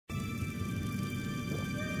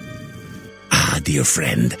dear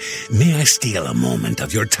friend, may I steal a moment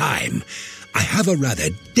of your time? I have a rather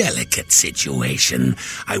delicate situation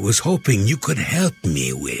I was hoping you could help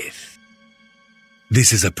me with.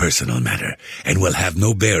 This is a personal matter, and will have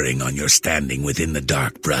no bearing on your standing within the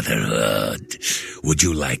Dark Brotherhood. Would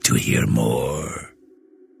you like to hear more?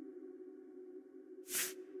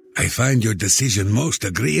 I find your decision most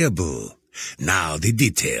agreeable. Now the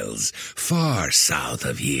details. Far south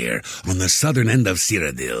of here, on the southern end of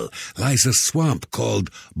Cyrodiil, lies a swamp called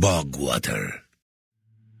Bogwater.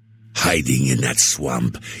 Hiding in that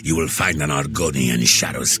swamp, you will find an Argonian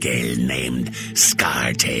Shadowscale named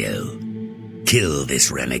Scartail. Kill this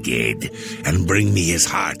renegade, and bring me his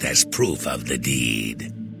heart as proof of the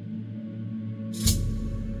deed.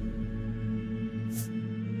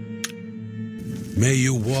 May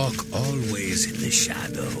you walk always in the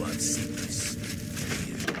shadow of Silas.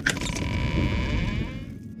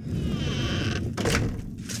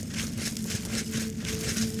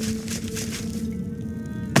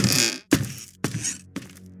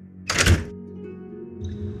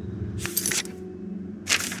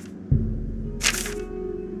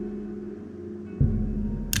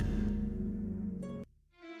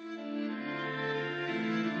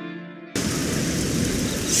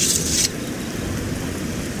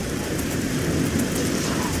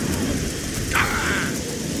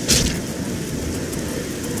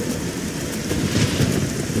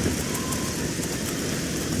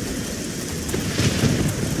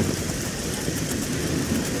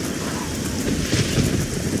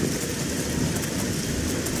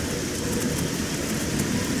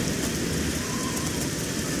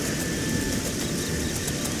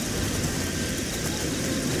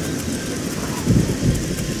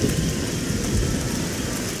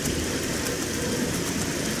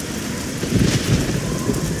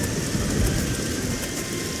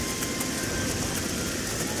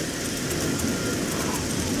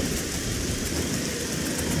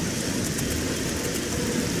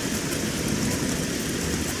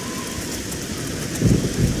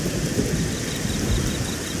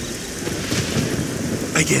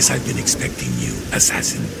 I guess I've been expecting you,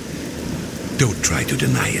 assassin. Don't try to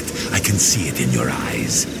deny it. I can see it in your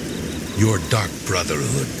eyes. Your Dark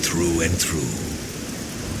Brotherhood through and through.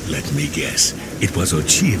 Let me guess. It was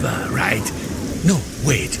Ochiva, right? No,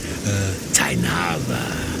 wait. Tainava.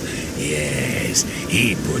 Yes,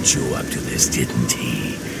 he put you up to this, didn't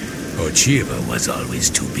he? Ochiva was always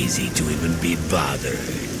too busy to even be bothered.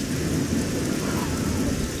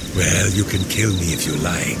 Well, you can kill me if you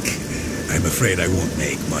like. I'm afraid I won't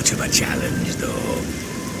make much of a challenge, though.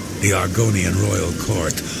 The Argonian Royal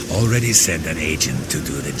Court already sent an agent to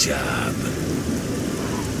do the job.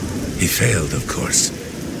 He failed, of course.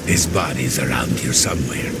 His body's around here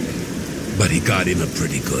somewhere. But he got in a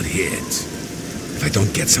pretty good hit. If I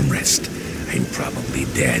don't get some rest, I'm probably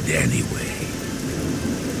dead anyway.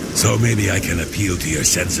 So maybe I can appeal to your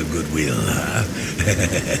sense of goodwill, huh?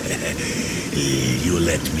 You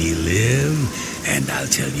let me live, and I'll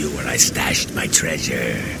tell you where I stashed my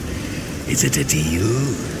treasure. Is it a deal?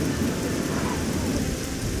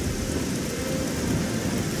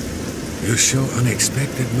 You show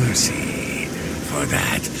unexpected mercy. For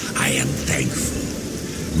that, I am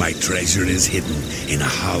thankful. My treasure is hidden in a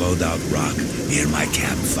hollowed-out rock near my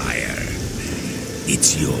campfire.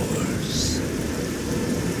 It's yours.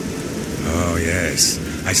 Oh, yes.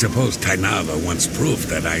 I suppose Tainava wants proof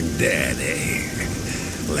that I'm dead, eh?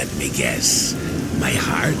 Let me guess. My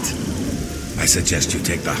heart? I suggest you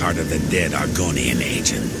take the heart of the dead Argonian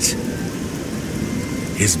agent.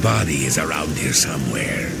 His body is around here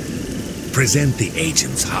somewhere. Present the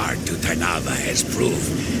agent's heart to Tainava as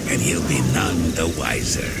proof, and he'll be none the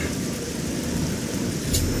wiser.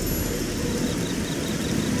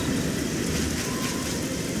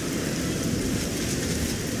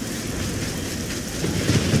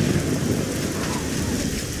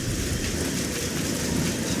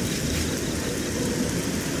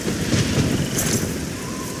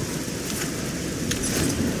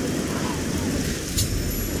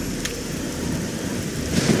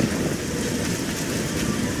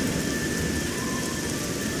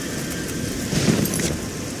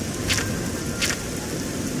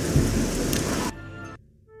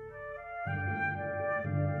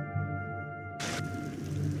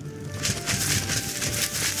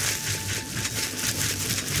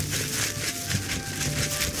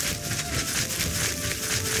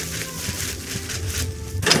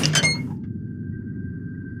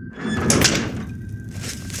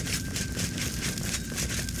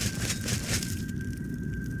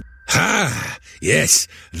 Ah, yes,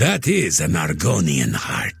 that is an Argonian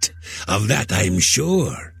heart. Of that I'm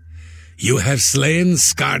sure. You have slain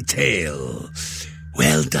Scartail.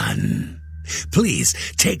 Well done. Please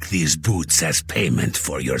take these boots as payment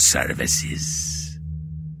for your services.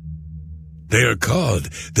 They are called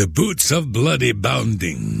the Boots of Bloody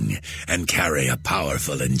Bounding and carry a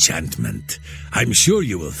powerful enchantment. I'm sure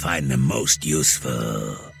you will find them most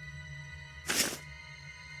useful.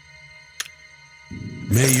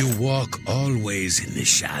 May you walk always in the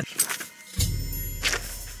shadow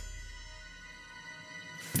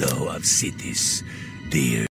of cities, dear.